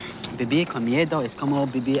bebé con miedo es como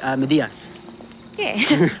bebé a medias. ¿Qué?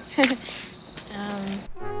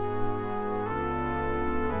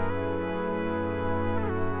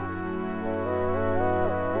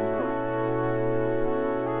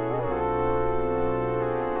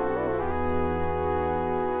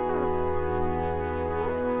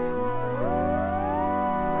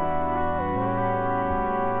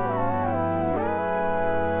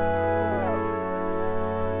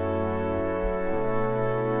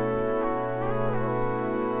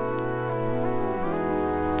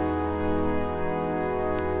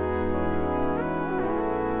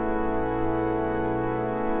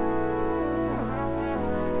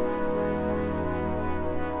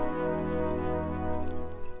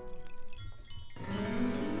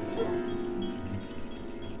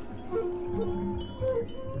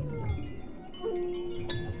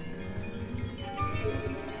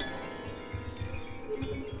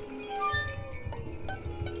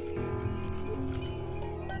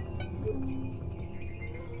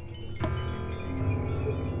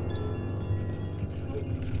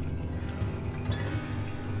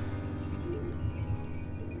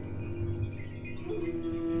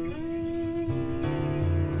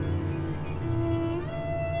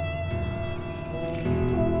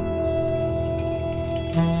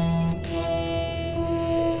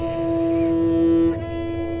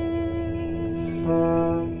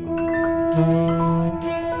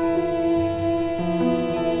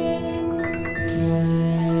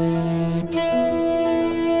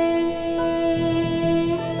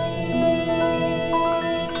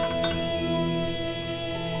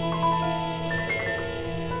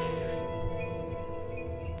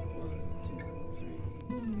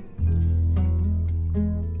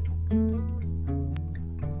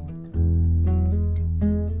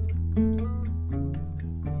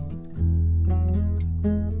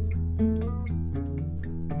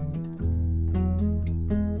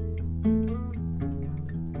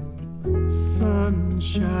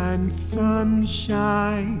 Sunshine,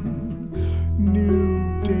 sunshine,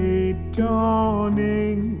 new day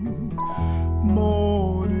dawning,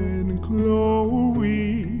 morning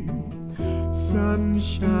glory.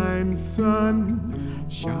 Sunshine,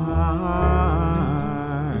 sunshine,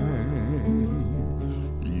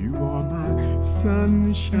 you are my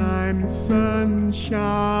sunshine,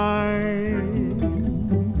 sunshine.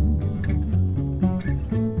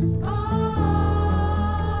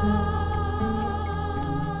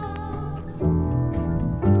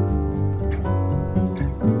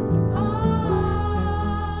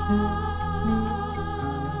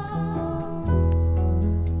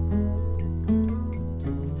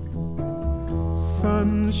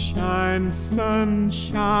 Sunshine,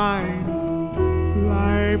 sunshine,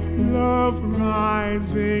 life, love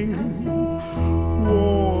rising,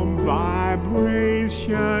 warm vibrations.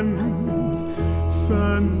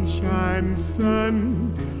 Sunshine,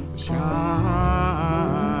 sunshine,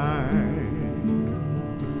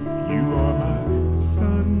 you are my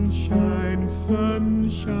sunshine,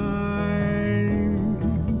 sunshine.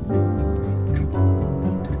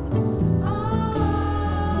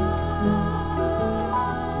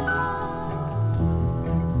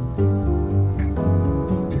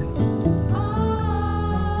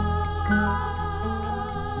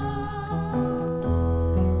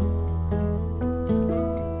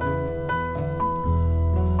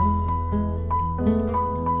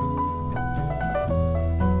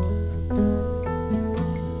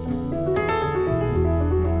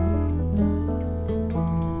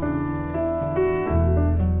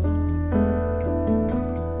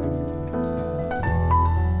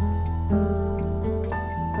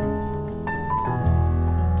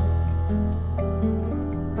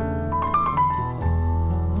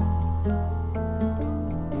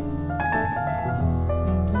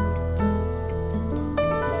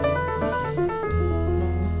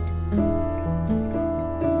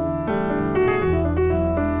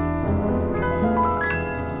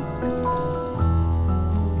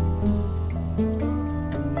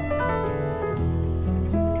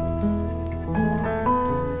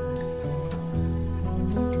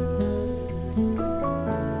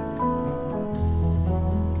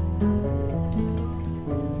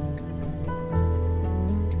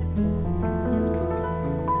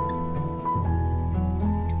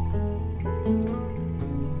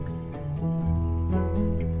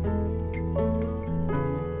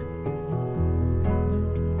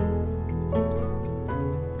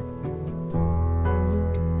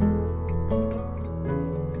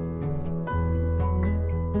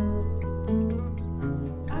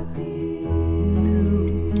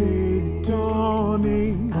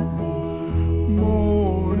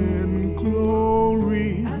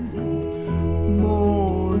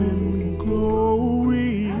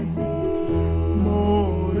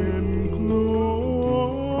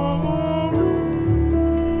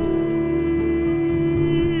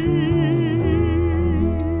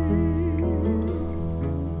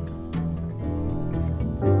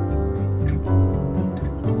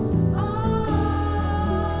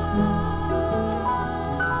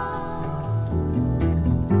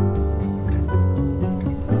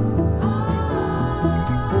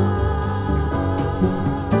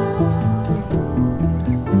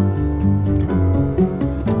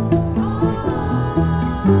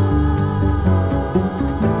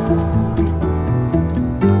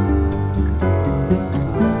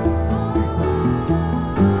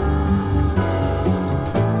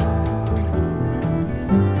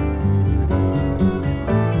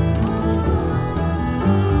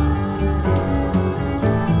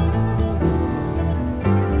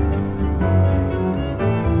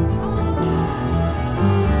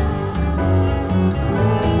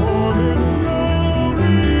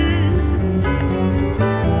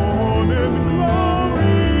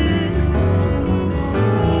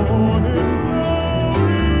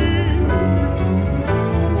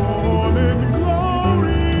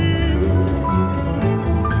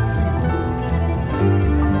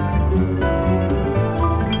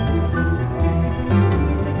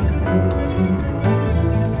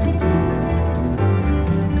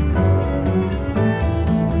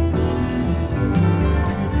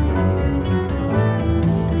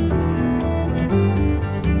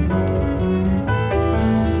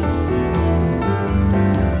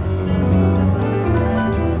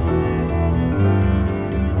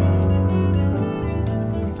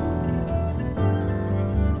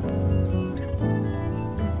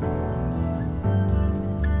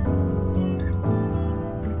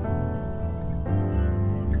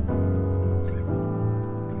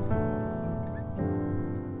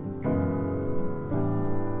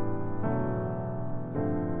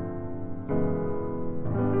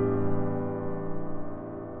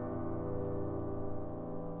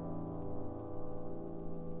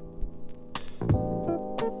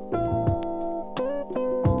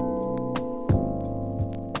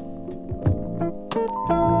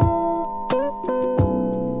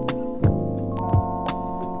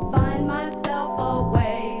 Find myself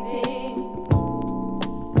awaiting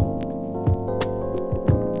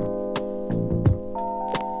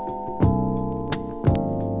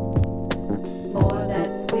for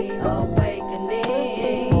that sweet awakening.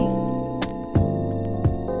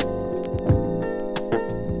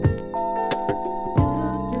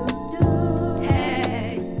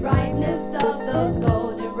 Hey, brightness of the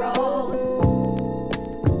golden road.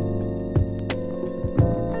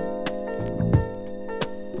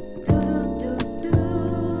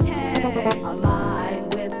 Hey, a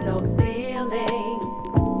mind with no ceiling.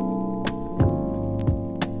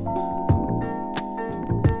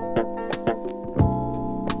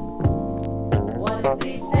 Wanna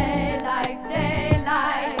see daylight,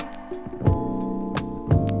 daylight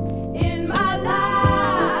in my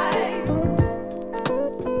life.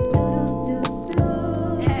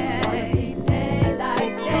 Hey, wanna see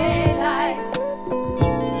daylight, daylight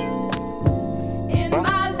in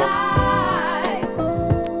my life.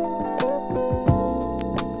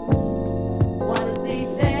 Wanna see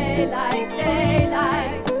daylight,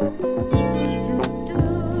 daylight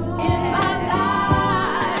in my life.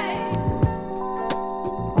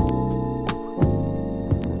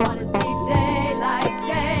 Wanna see daylight,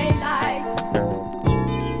 daylight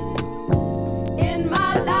in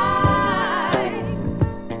my life.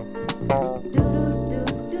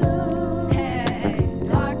 Hey,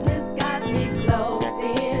 darkness got me closed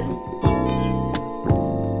in.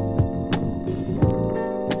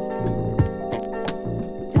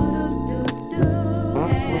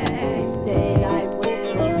 Hey, daylight will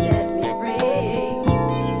set me free.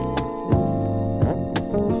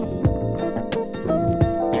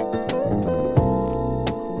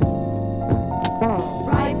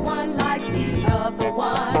 Bright one like the other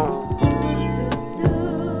one.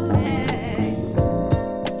 Hey.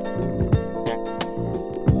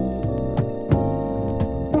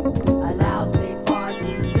 Allows me far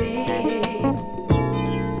to see.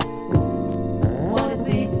 Wanna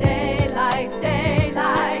see daylight,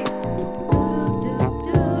 daylight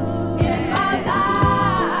in my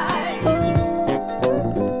life.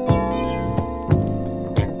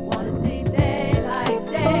 Wanna see daylight,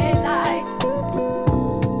 daylight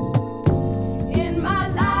in my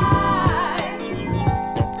life.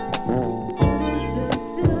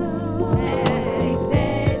 Hey,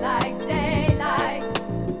 daylight, daylight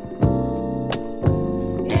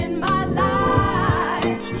in my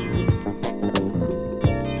life.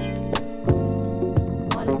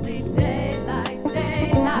 Wanna see daylight,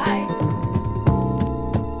 daylight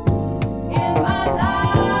in my life.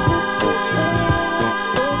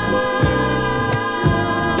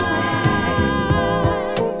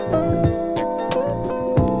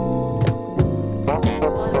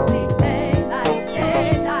 Wanna see daylight,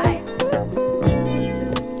 daylight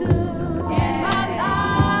in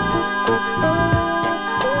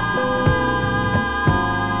my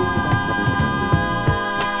life.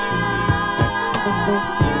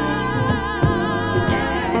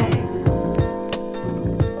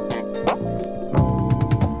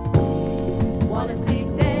 Wanna see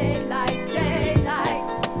daylight, daylight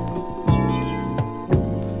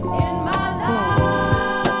in my life.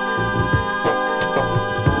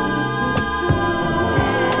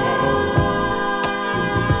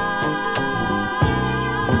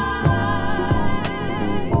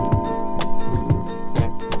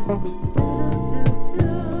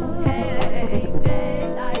 Hey,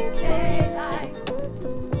 daylight, daylight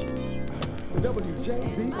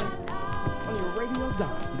WJB in my life. on your radio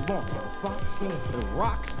dial. You want the Fox? It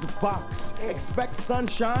rocks the box. Expect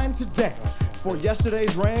sunshine today, for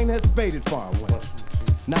yesterday's rain has faded far away.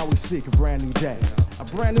 Now we seek a brand new day, a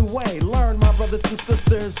brand new way. Learn, my brothers and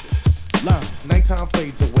sisters. Learn. Nighttime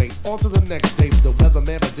fades away, on to the next day. The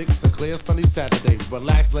weatherman predicts a clear sunny Saturday.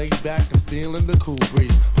 Relax, laid back and feeling the cool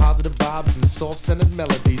breeze. Positive vibes and soft-scented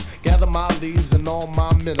melodies. Gather my leaves and all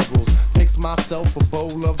my minerals. Fix myself a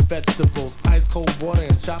bowl of vegetables. Ice cold water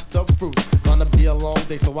and chopped up fruits. Gonna be a long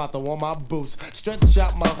day, so I throw on my boots. Stretch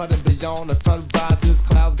out my heart and beyond. The sun rises,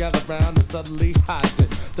 clouds gather round and suddenly hides it.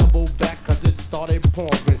 Double back cause it started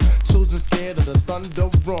pouring. Children scared of the thunder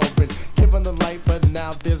roaring. Given the light, but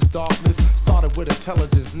now there's darkness. Started with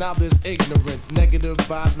intelligence, now there's ignorance. Negative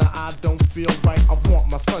vibes, now I don't feel right. I want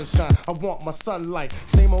my sunshine, I want my sunlight.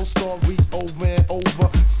 Same old story over and over.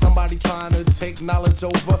 Somebody trying to take knowledge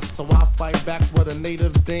over. So I fight back with a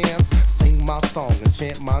native dance. Sing my song and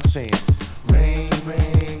chant my chants. Rain,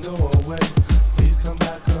 rain, go away. Please come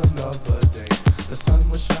back another day. The sun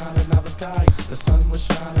was shining, now the sky. The sun was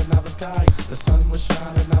shining, now the sky. The sun was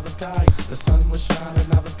shining, now the sky. The sun was shining,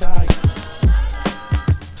 now the sky.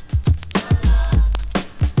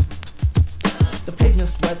 The pavement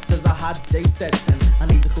sweats as a hot day sets in. I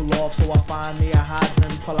need to cool off, so I find me a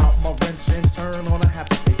hydrant. Pull out my wrench and turn on a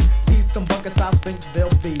happy face. See some buckets, I think they'll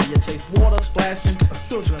be a chase. Water splashing,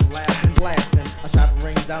 children laughing, blasting. A shot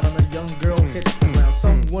rings out and a young girl hits the ground.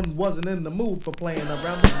 Someone wasn't in the mood for playing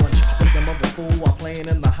around the bunch. With them other fool while playing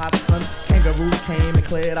in the hot sun. Kangaroos came and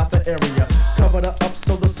cleared out the area. Covered her up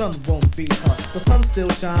so the sun won't beat her. The sun still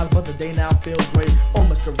shines, but the day now feels great. Oh,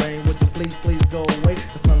 Mr. Rain, would you please go away?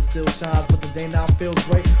 The sun still shines, but the day now feels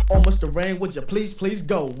great. Oh, Mr. Rain, would you please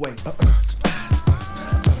go away?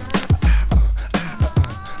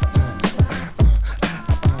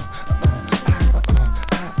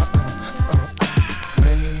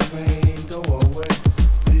 Rain, go away.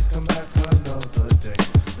 Please come back another day.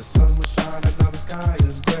 The sun was shining, now the sky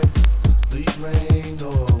is gray. Please rain, go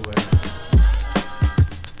away.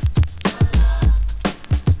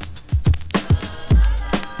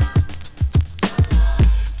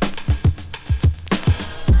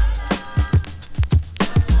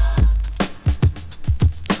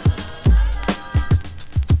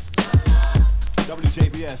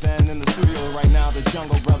 WJBS, and in the studio right now, the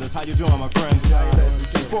Jungle Brothers. How you doing, my friends?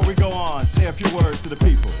 Before we go on, say a few words to the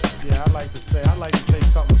people. Yeah, I'd like to say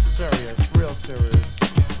something serious, real serious.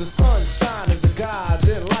 The sun shining, the God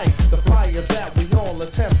in light, the fire that we all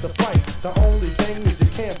attempt to fight. The only thing is you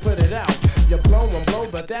can't put it out. You blow and blow,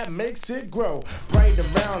 but that makes it grow. Bright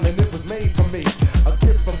and round, and it was made for me. A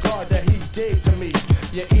gift from God that He gave to me.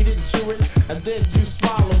 You eat it and chew it, and then you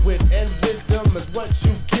swallow it. And wisdom is what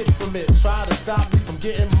you get from it. Try to stop me from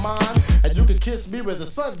getting mine, and you can kiss me where the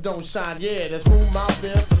sun don't shine. Yeah, there's room out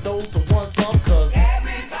there for those who want some, cause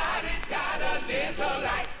everybody's got a little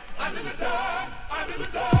light under the sun, under the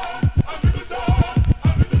sun, under the sun,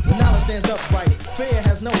 under the sun. Knowledge stands upright, fear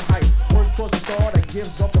has no height. Work towards the star that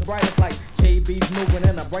gives off the brightest light. JB's moving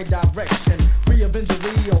in a bright direction, free of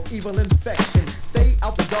injury or evil infection. Stay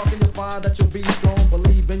out the dark and you'll find that you'll be strong.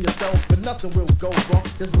 Believe in yourself and nothing will go wrong.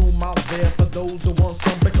 There's room out there for those who want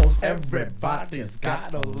some, because everybody's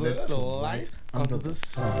got a little light under the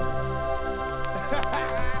sun.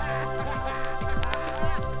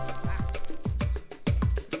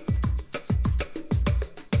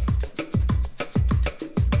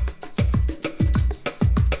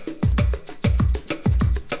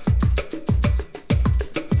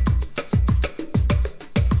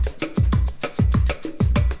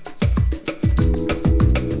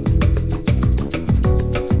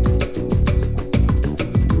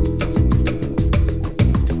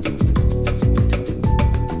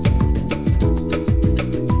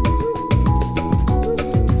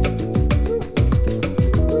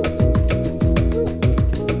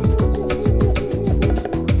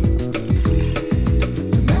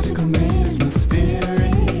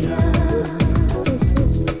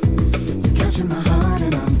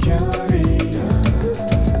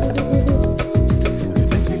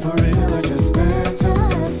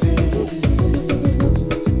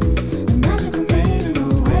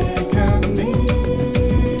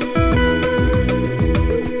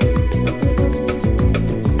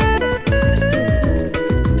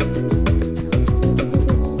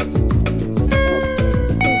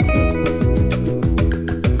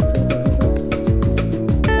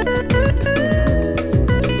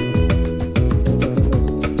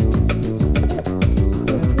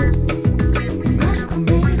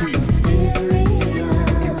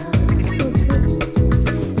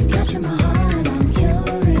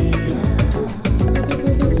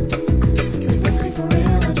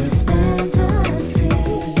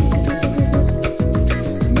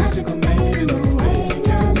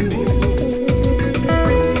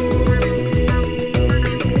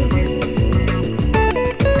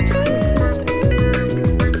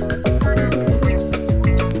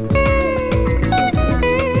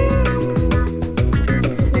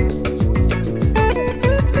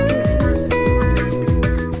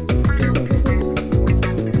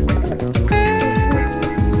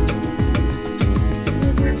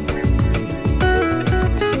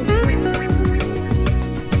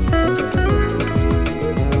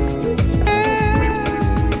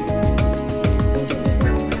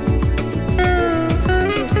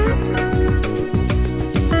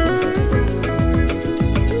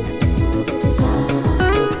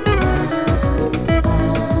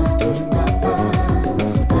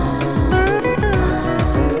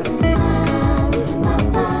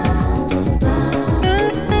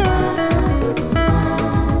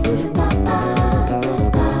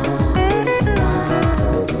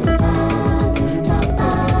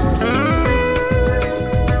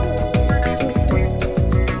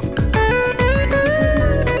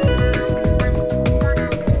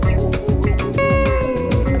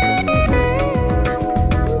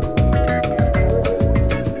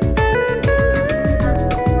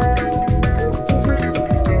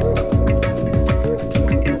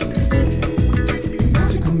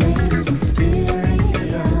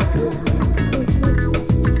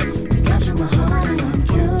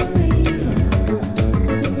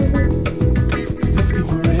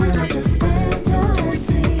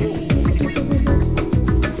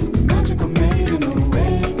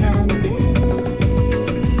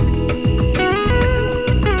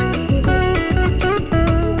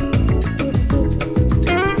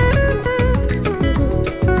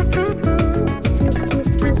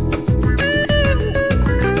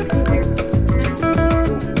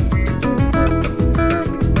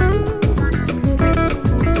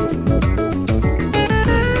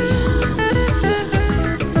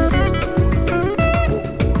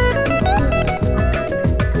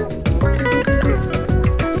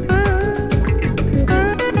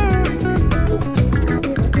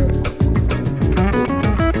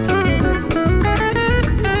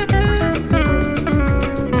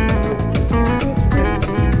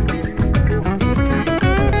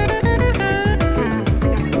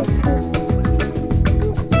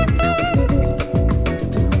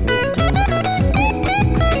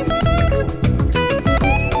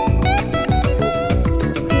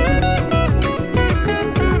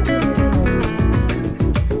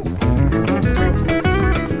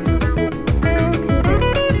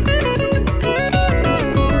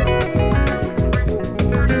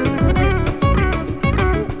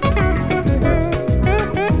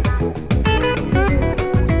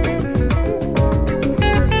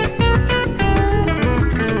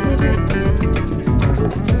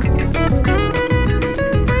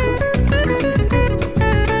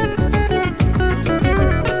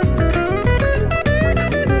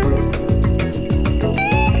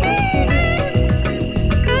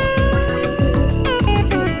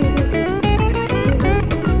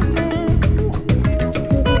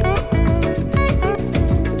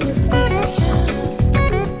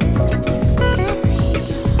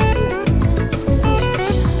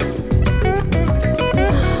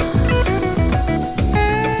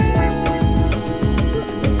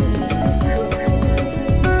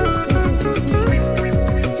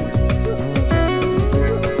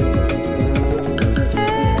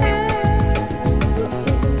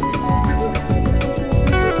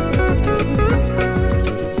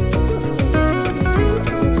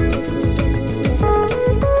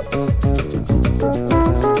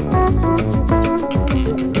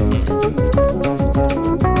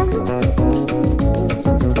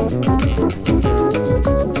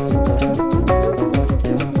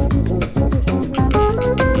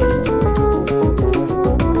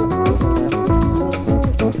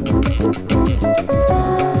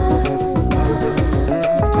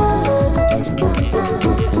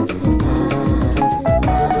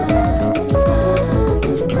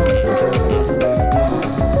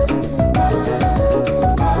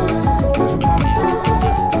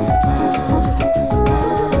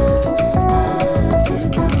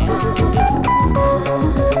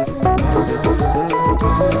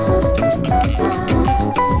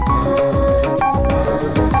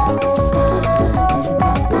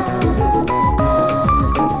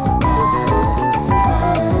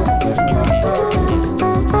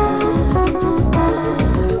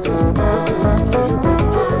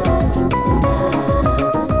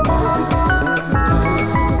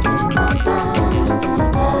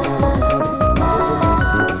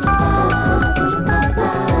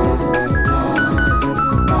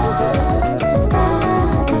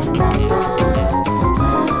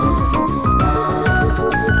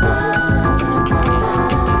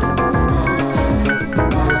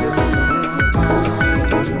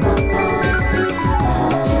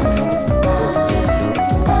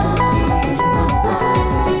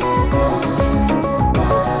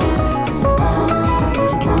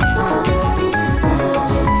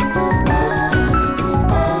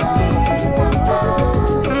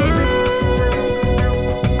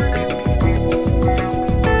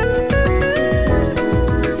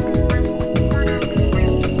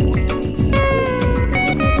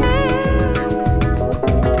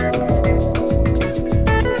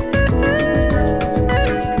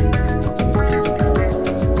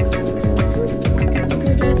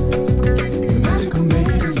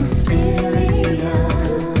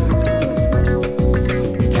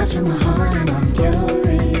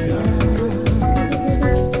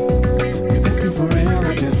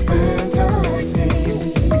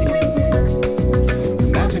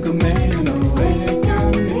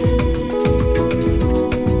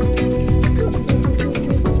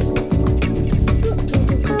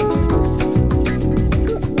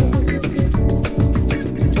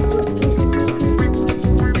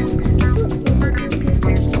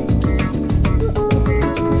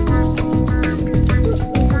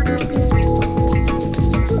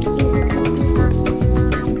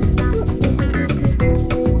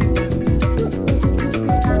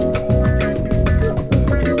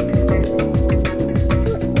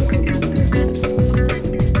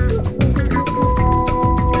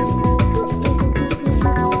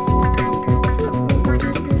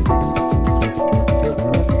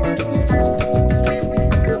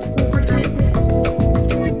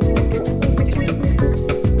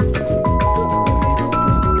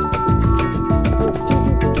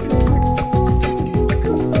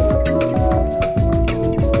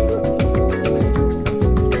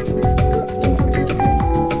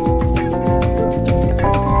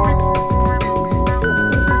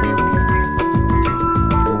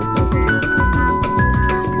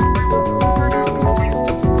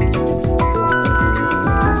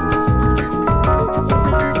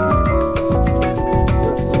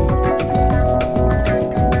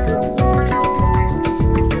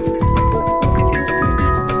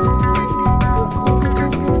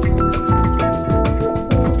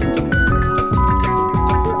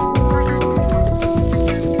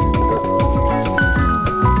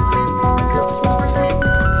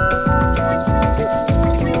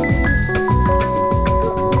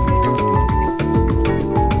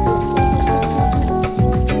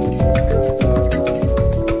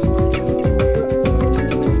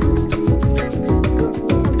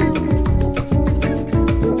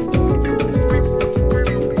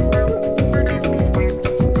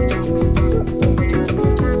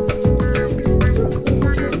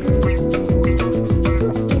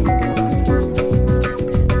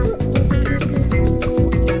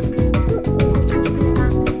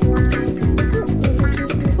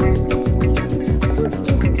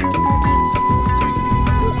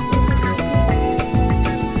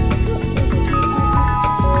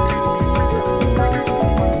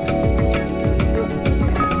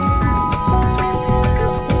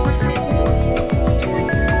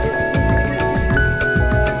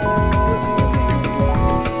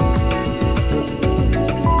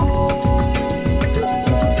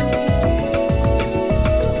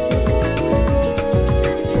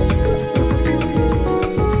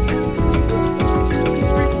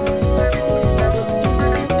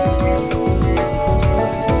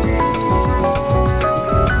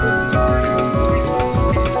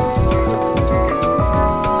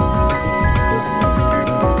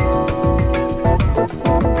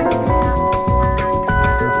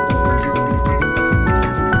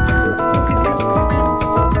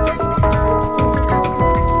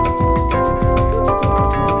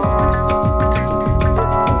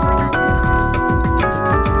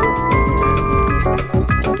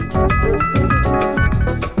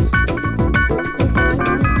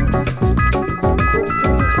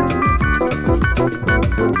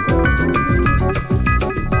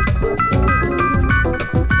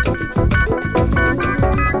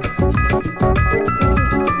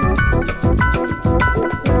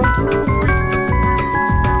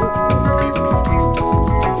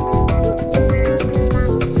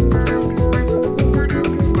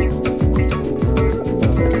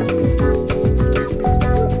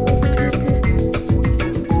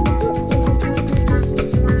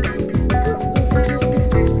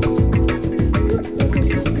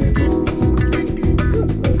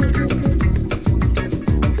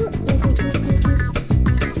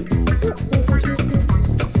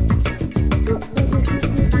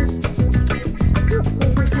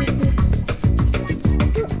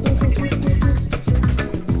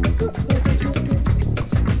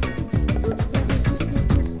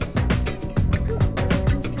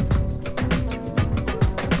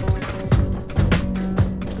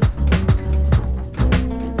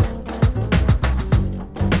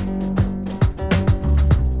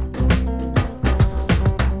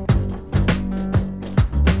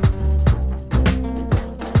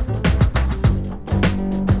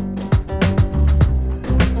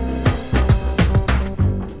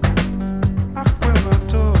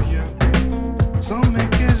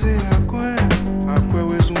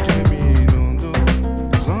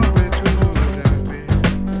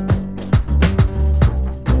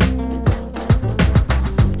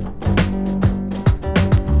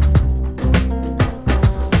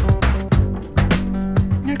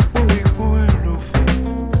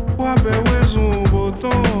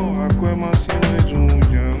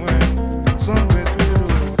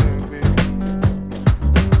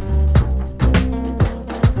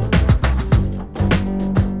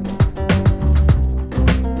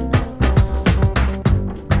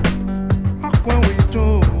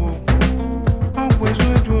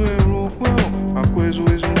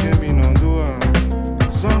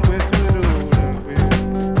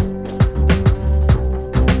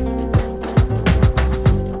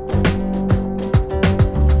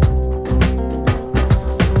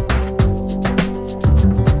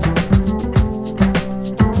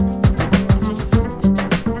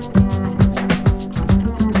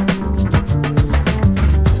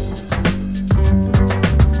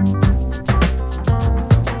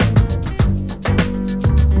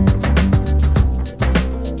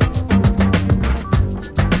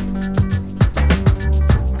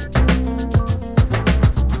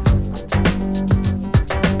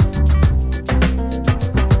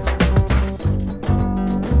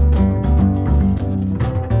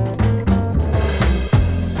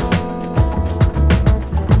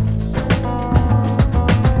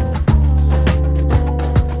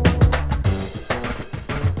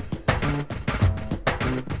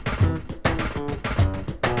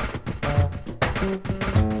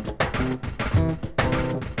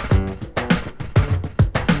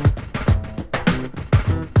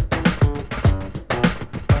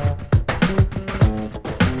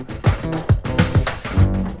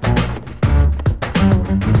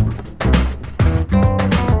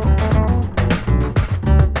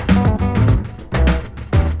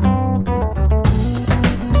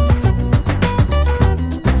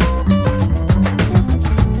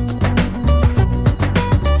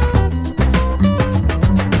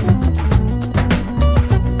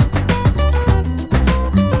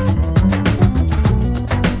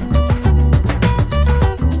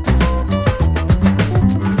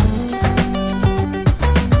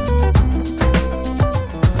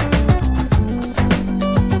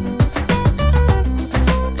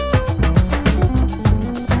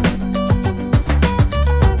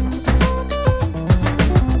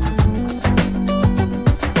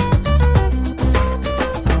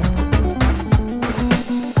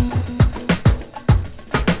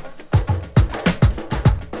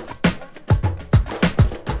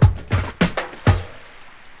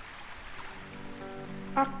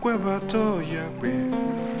 Akwe bato yakwe,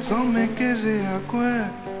 zame keze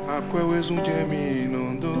akwe wezunje mi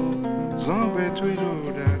nondo, zambe twero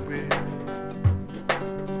dakwe.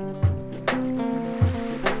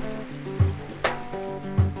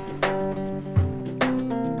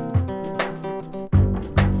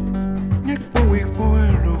 Nyekpo wikpo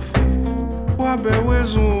elofe, wabe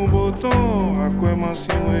wezun boton, akwe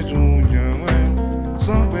mansi wejun janwe,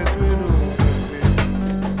 zambe twero dakwe.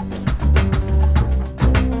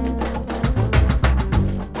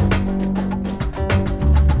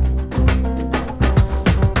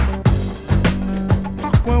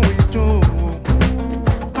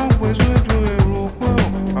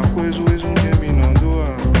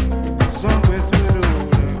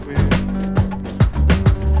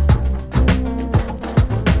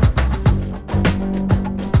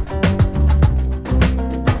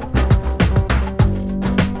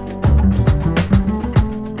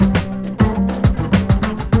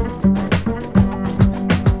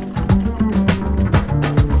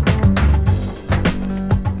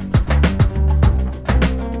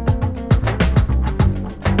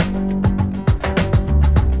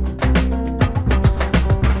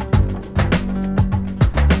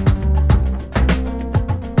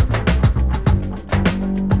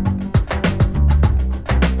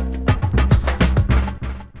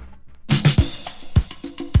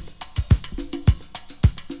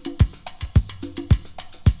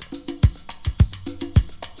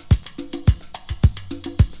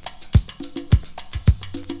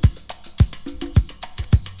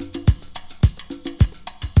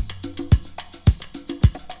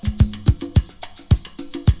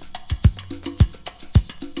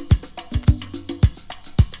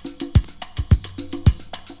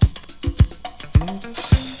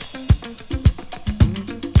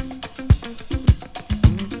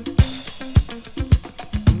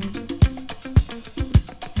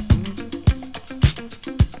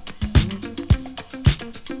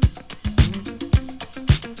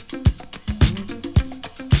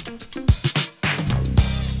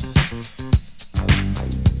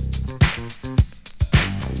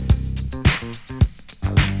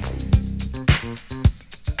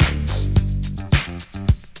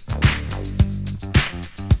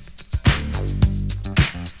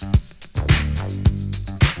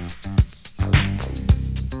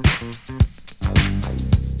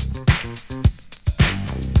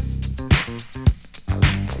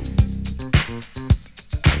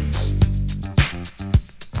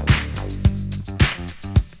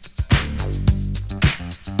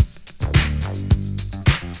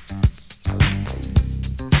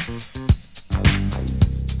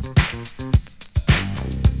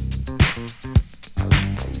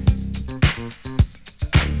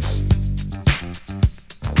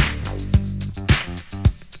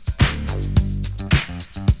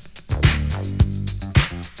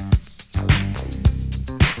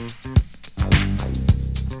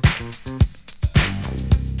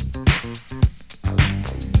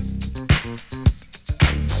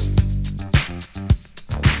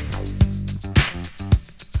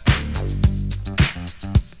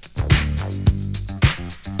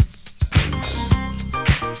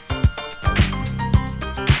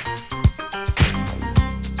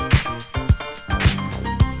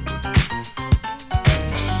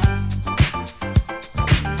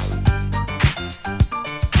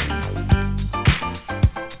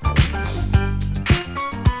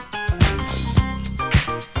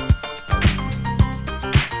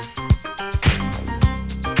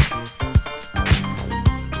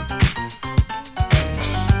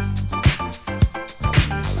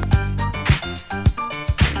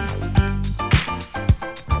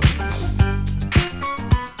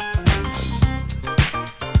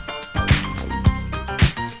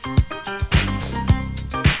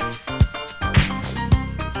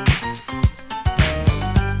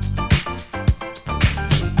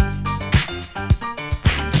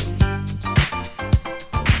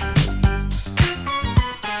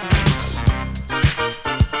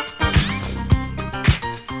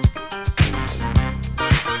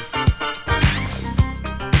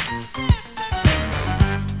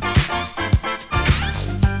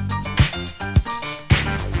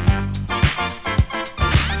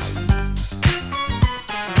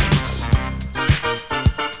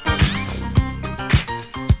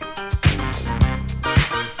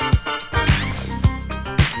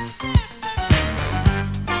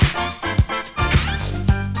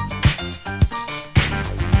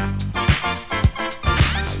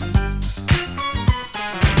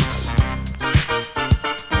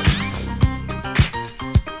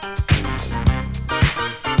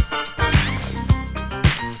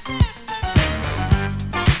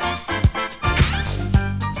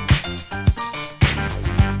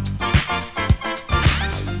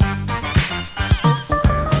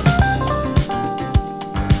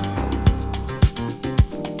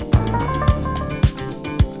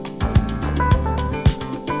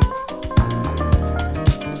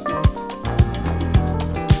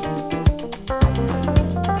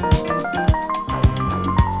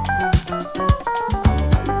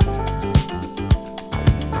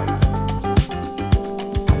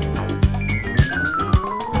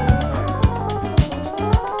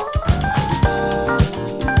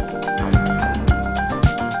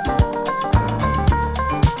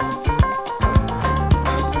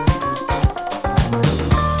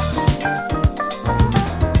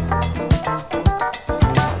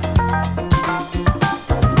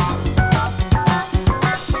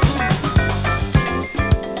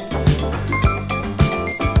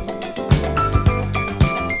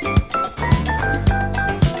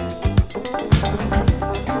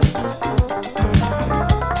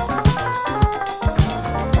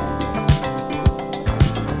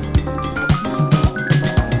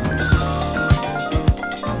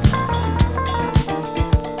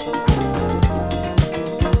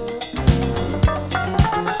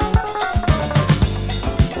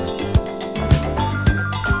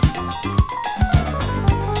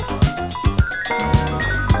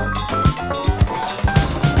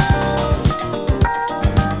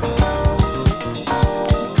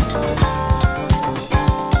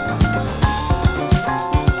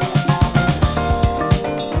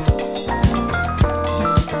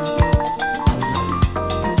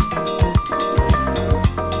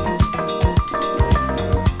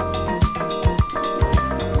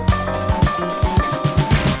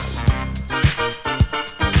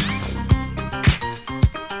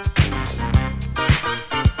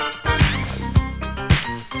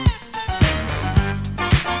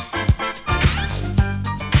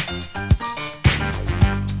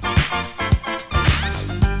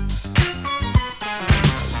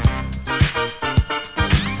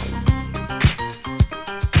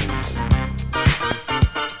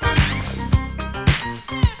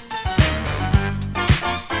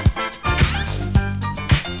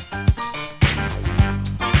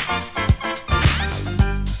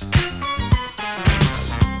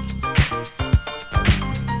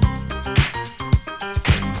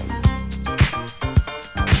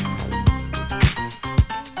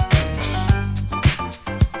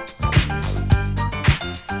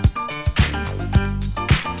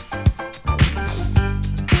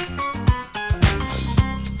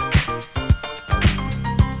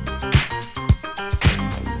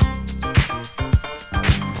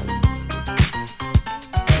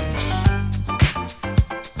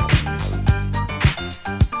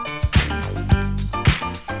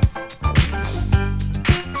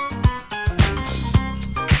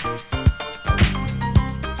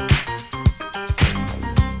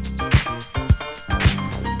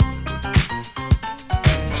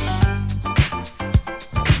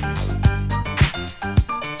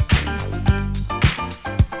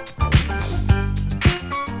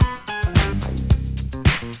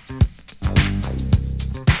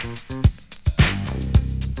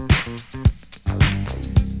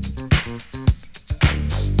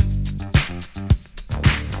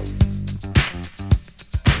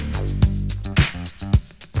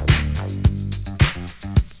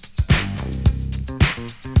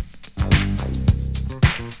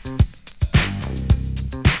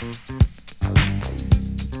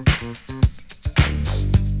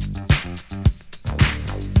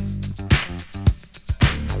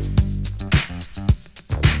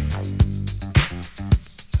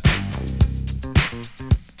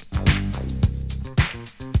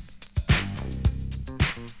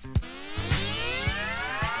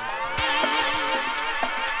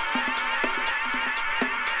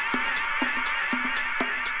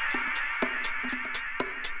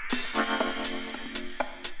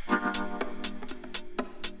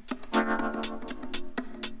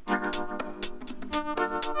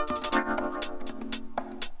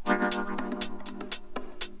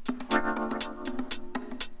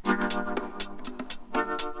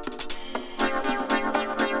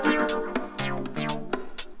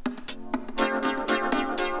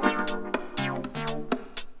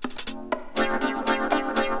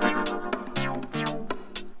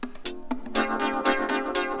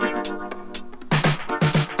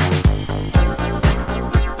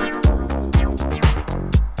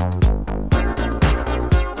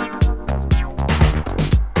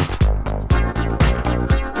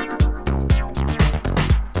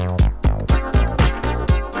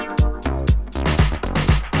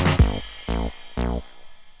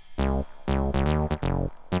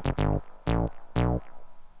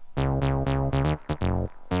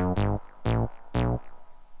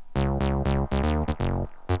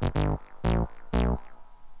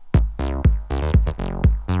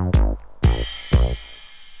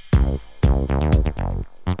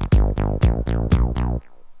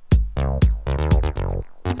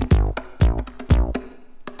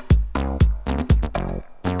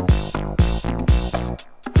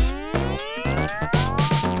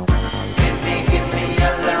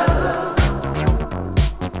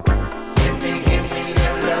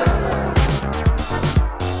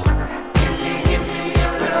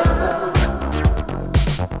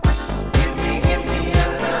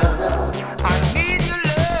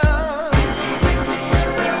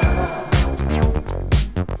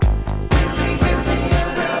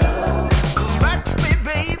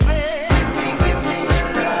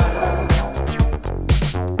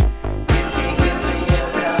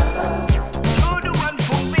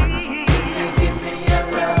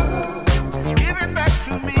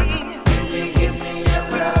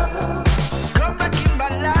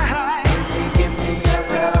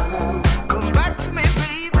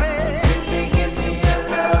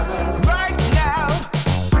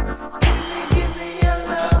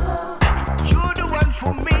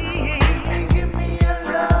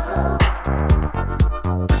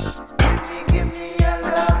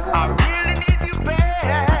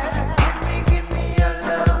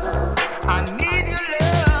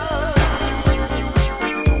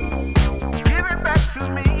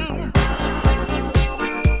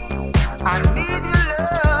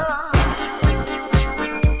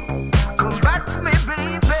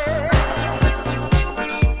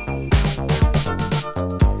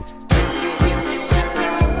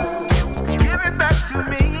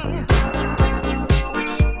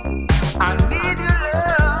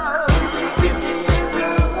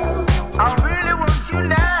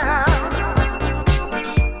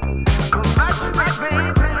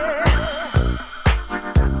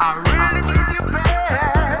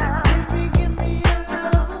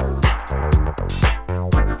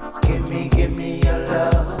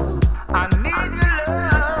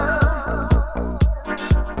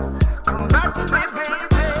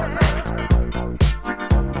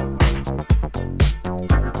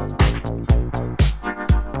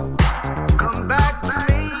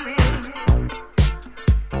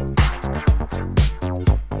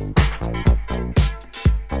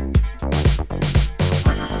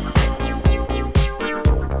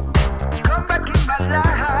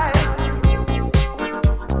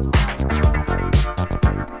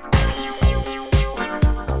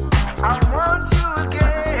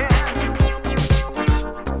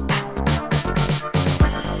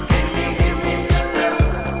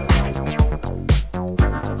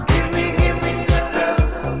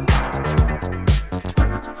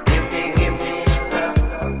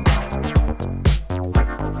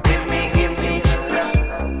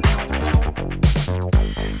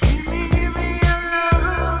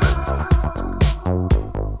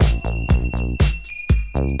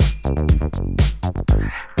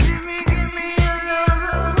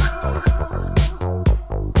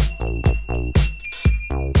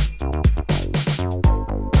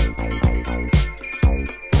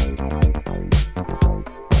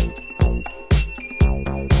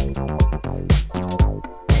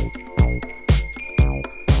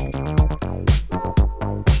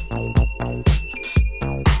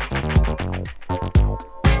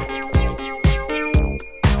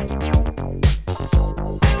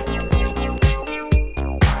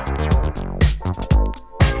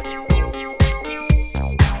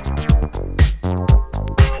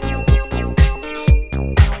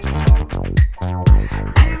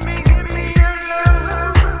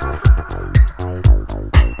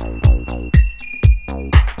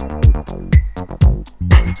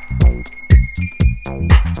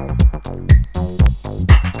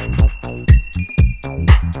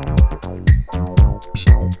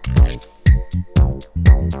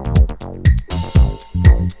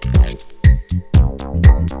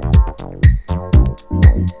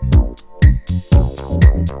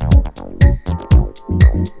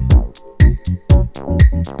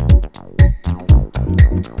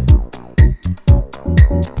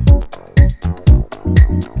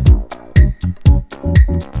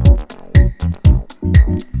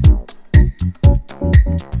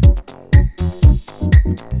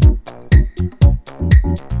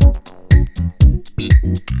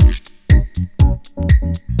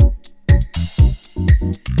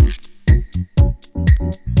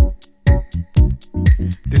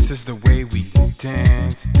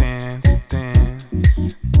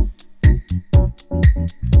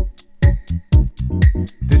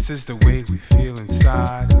 is the way we feel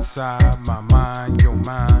inside, inside my mind, your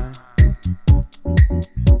mind.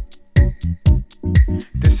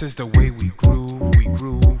 This is the way we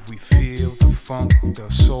groove, we feel the funk, the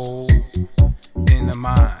soul, in the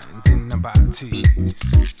minds, in the bodies.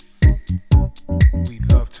 We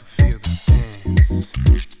love to feel the dance.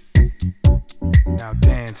 Now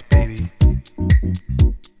dance, baby.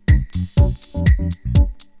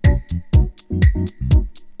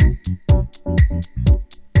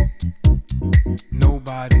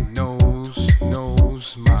 Nobody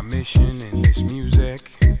knows my mission in this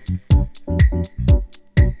music.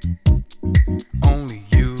 Only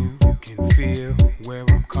you can feel where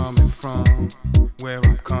I'm coming from, where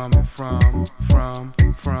I'm coming from.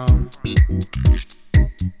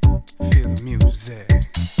 Feel the music,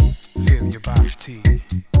 feel your body.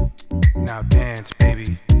 Now dance,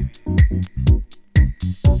 baby.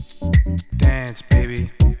 Dance,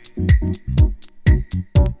 baby.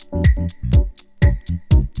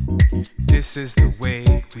 This is the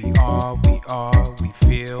way we are, we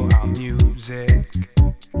feel our music.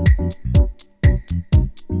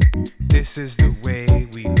 This is the way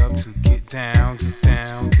we love to get down, get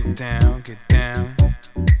down, get down, get down.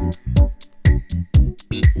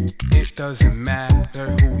 It doesn't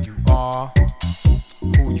matter who you are,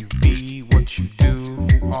 who you be, what you do,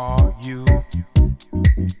 who are you?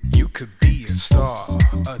 You could be a star,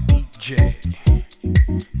 a DJ.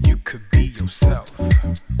 You could be yourself.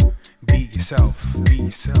 Be yourself, be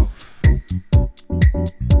yourself.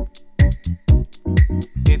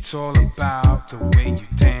 It's all about the way you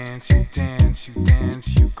dance, you dance, you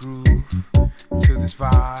dance, you groove to this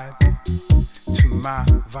vibe, to my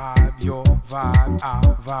vibe, your vibe,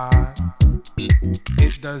 our vibe.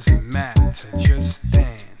 It doesn't matter, just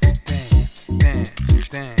dance, dance, dance,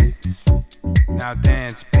 dance. Now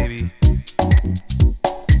dance, baby.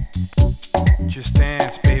 Just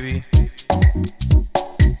dance, baby.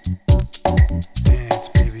 Dance,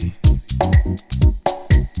 baby.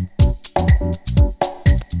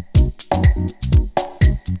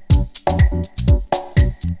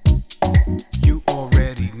 You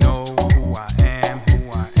already know who I am, who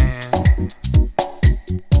I am.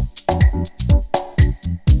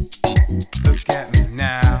 Look at me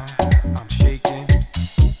now, I'm shaking,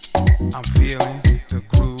 I'm feeling the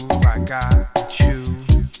groove I got with you.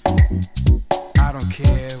 I don't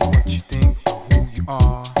care what you think or who you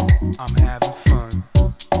are, I'm having fun,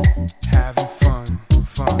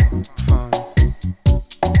 fun, fun.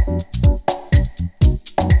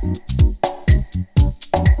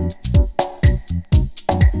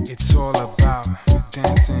 It's all about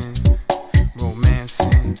dancing,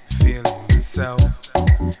 romancing, feeling myself,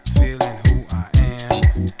 feeling who I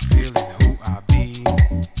am, feeling who I be.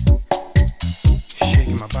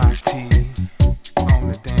 Shaking my body on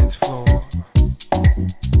the dance floor.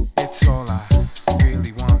 It's all I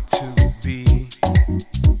really want to be.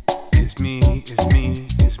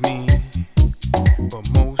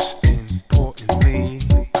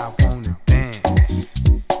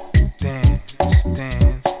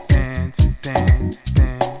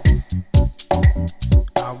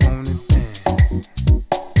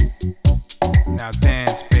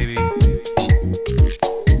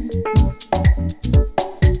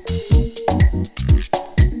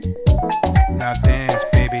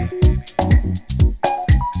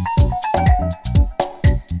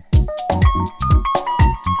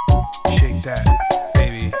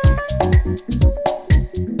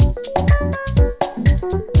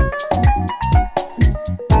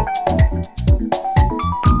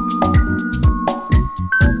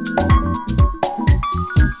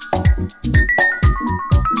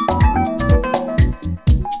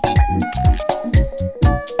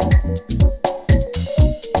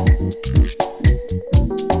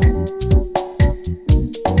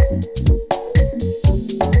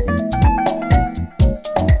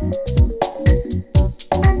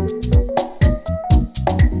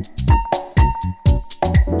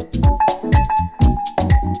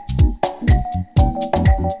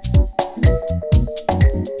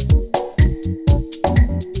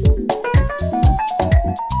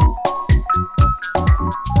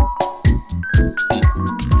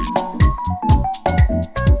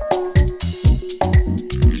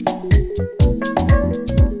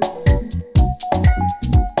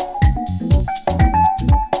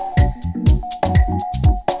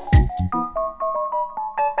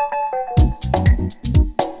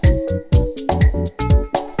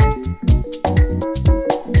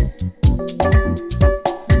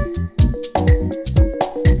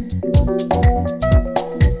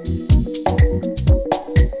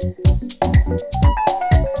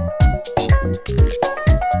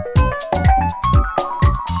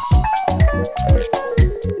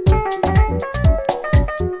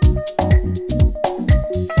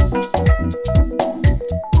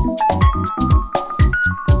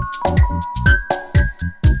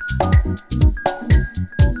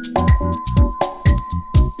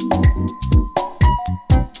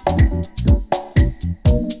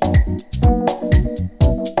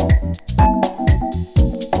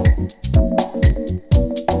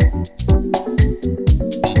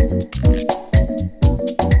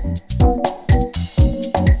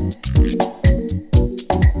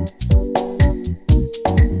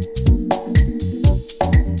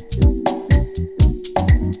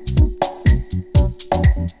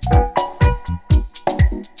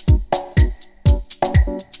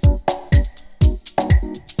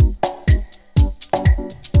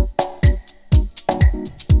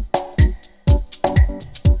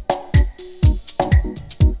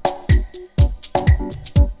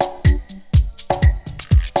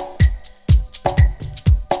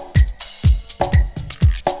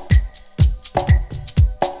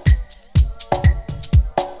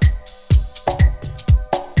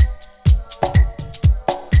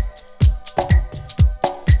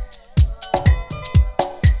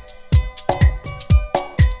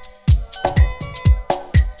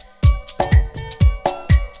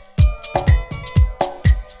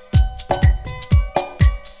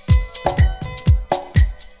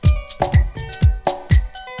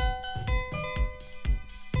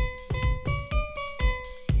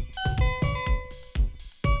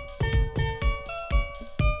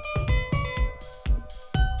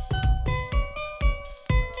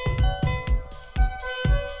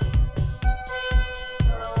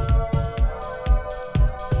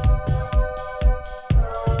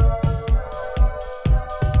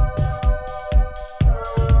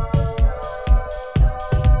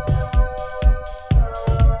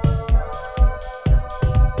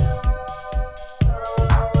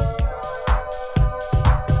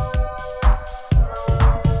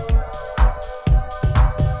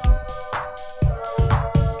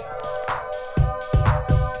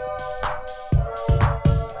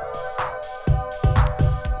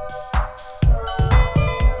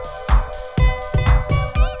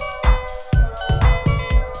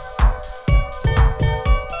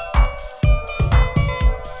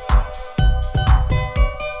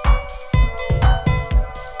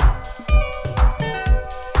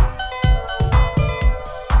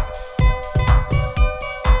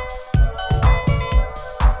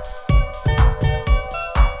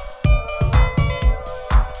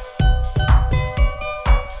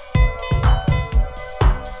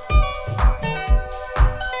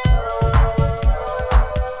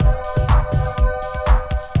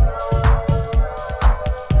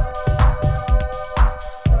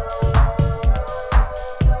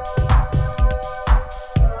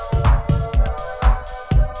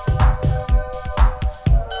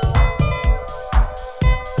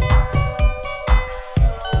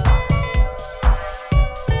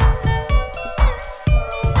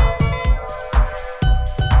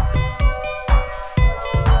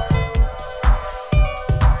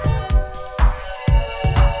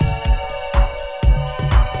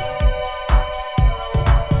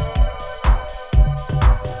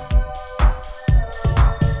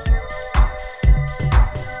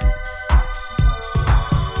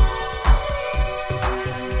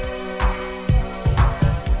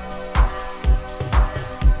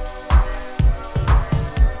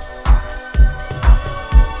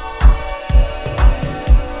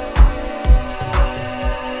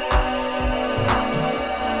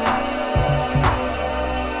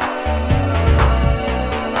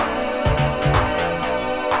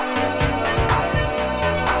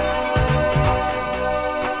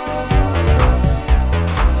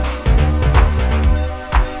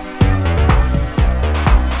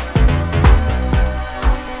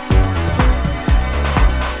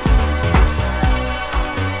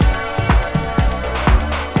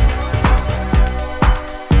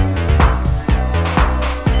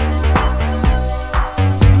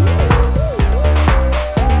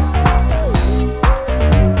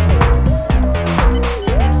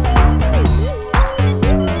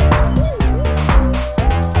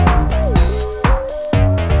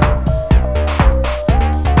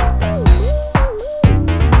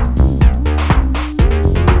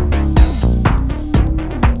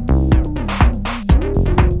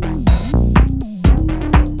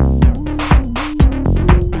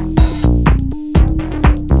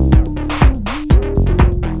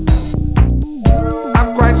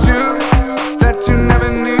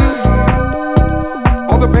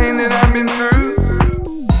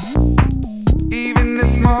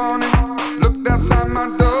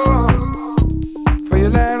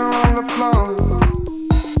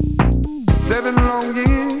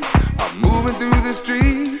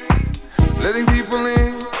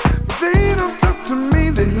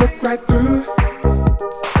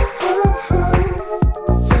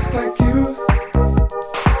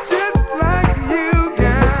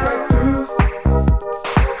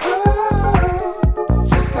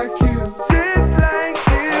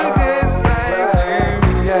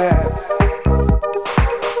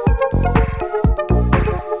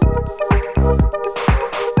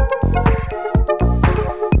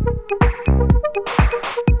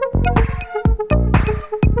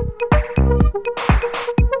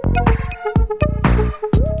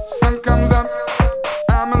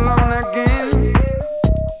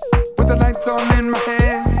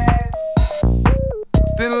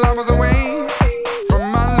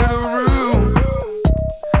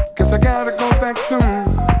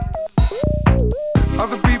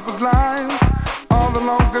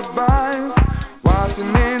 long goodbyes,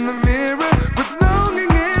 watching in the mirror with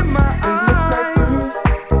longing in my eyes.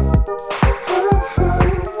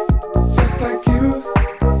 Just like you,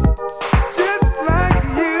 just like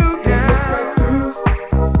you, girl.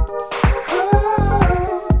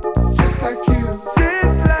 Just like you,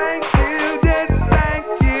 just like you, just like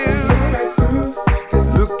you.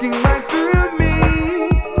 They're looking right through me,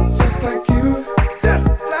 just like you, just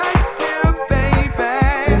like you, baby.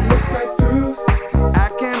 They look right through. I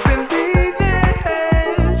can't believe it,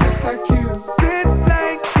 just like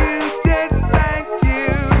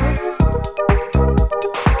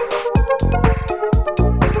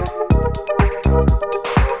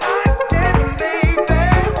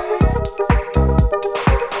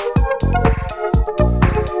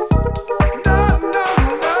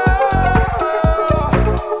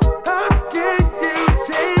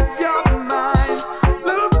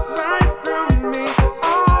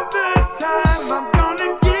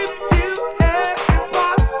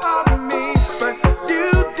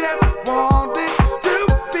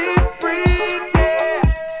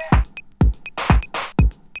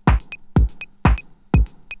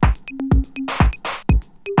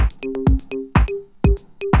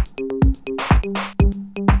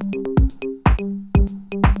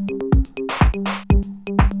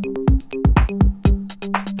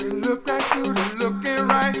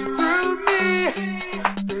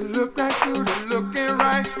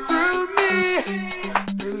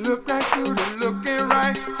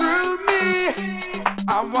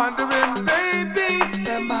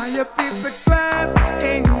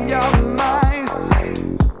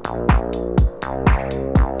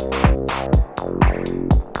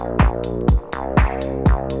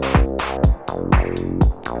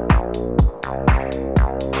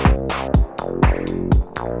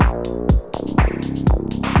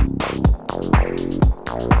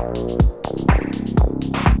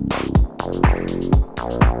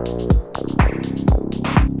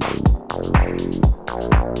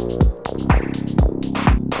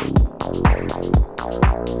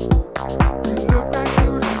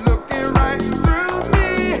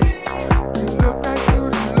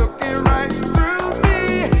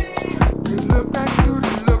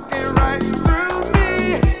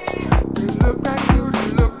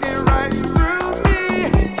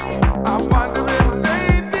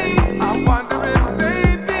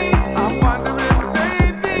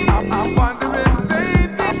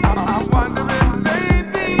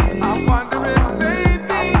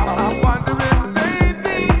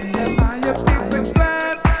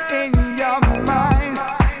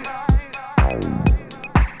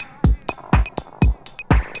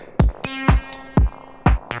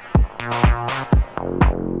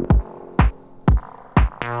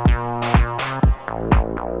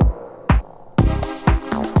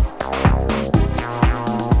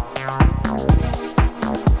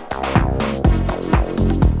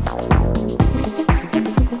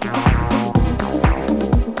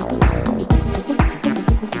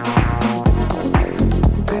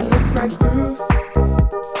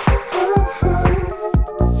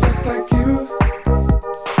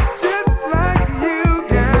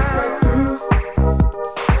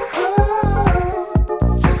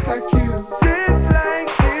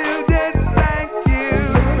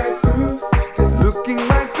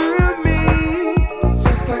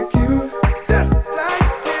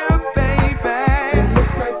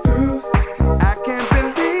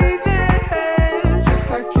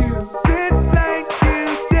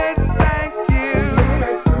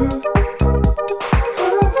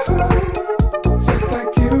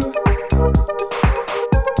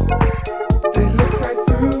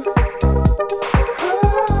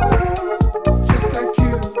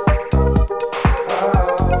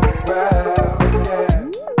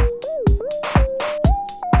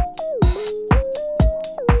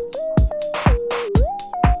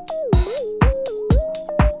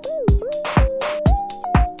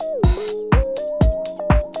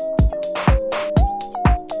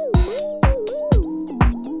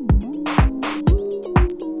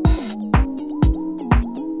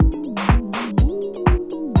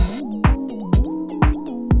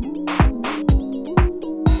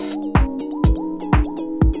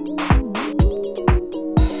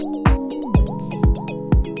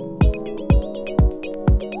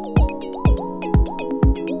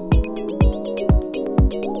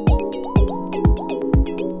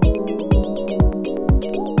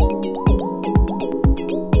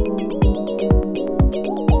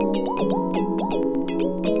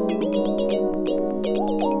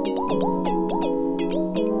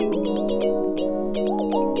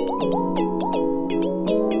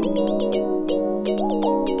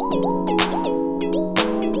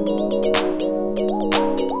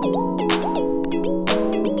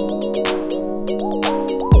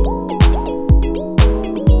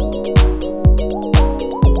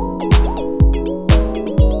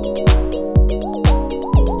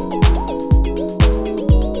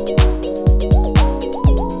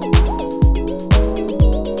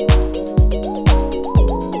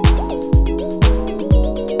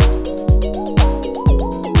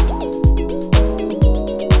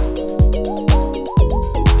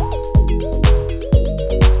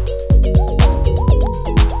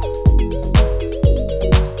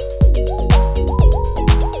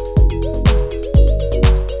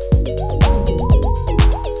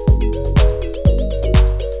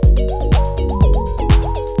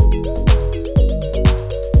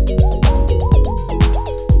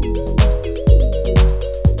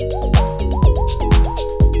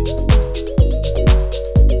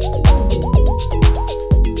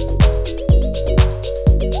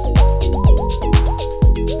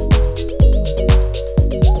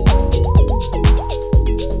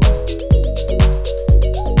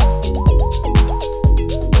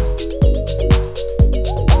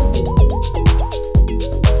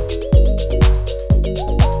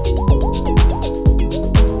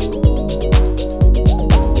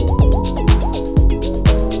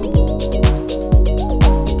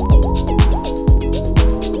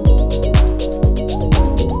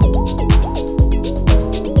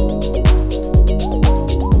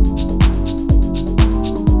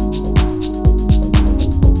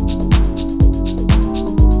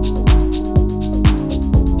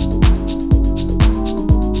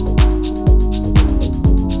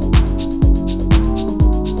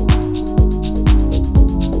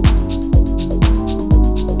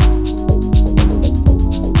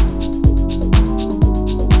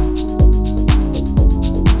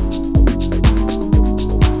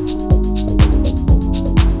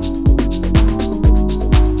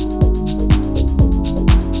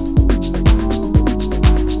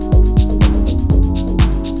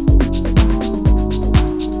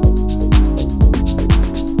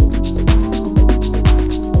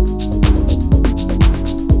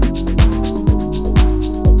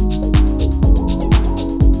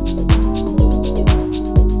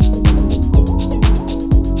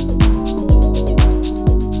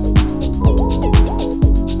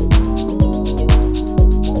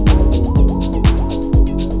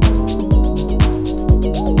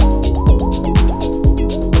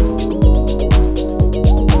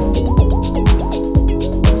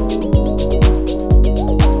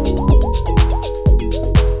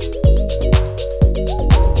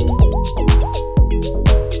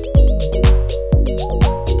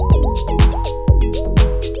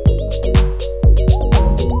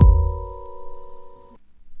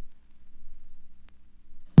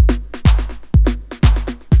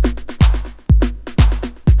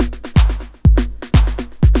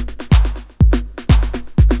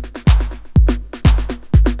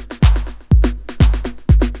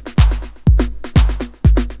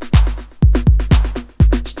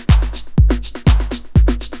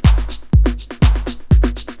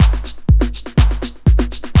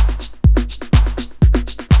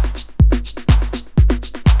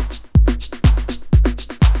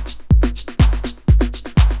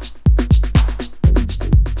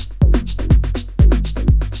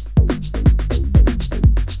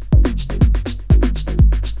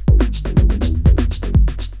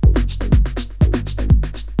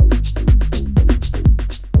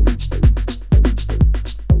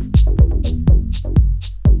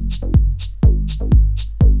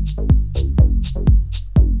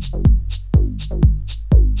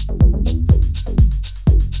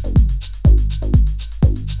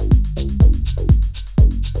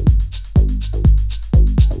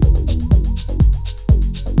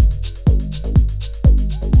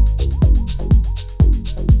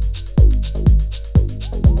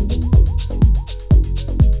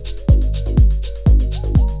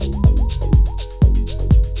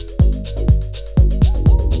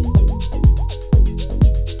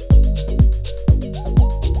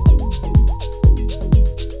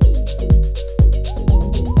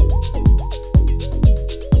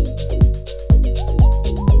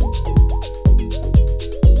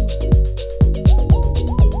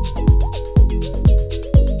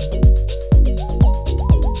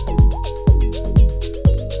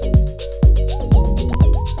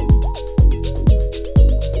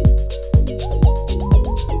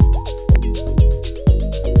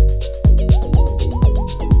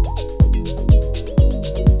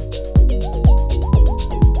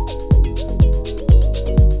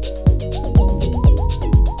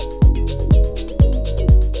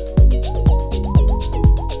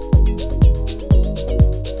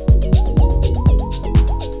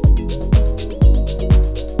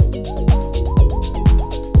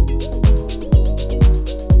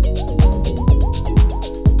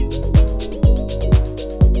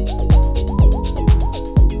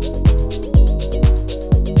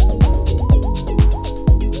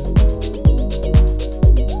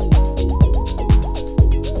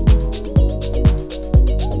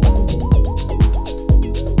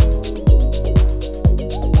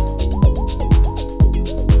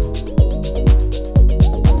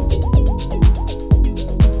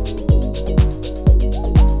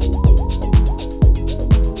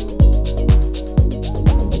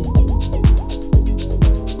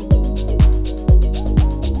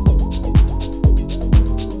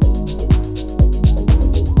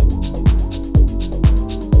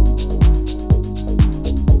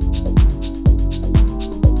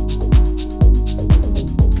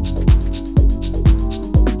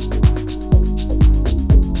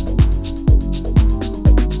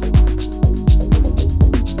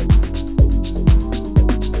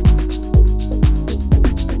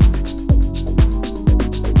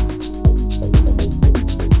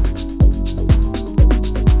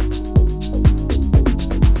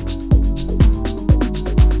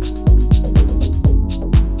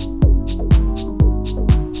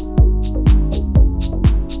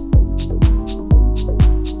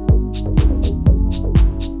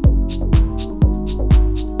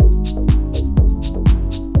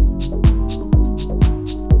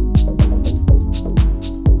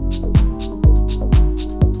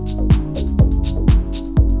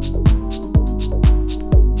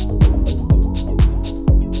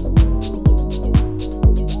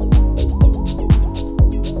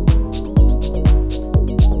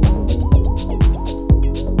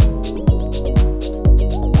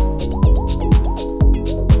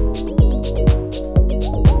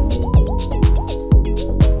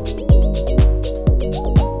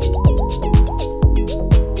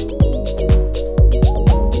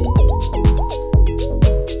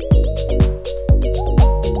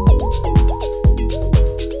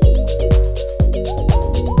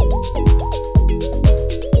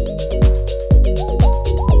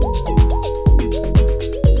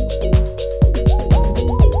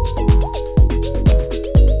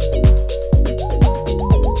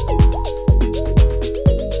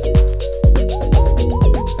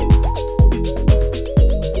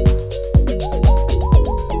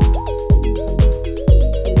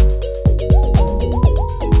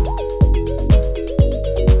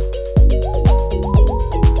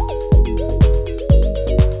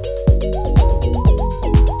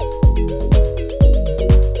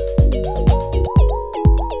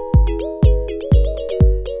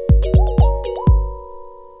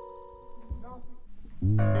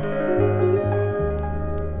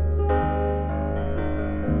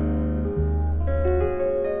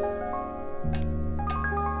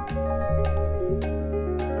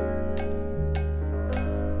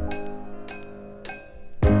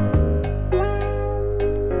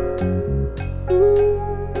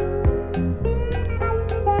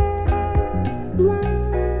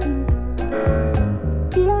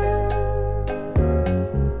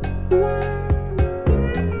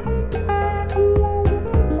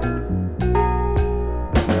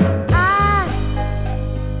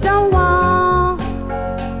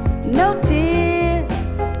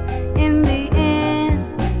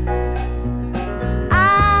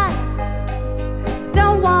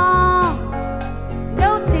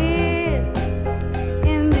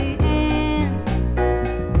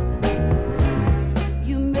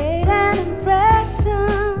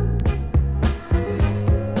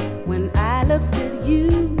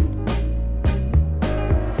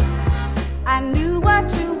knew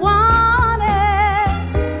what you wanted.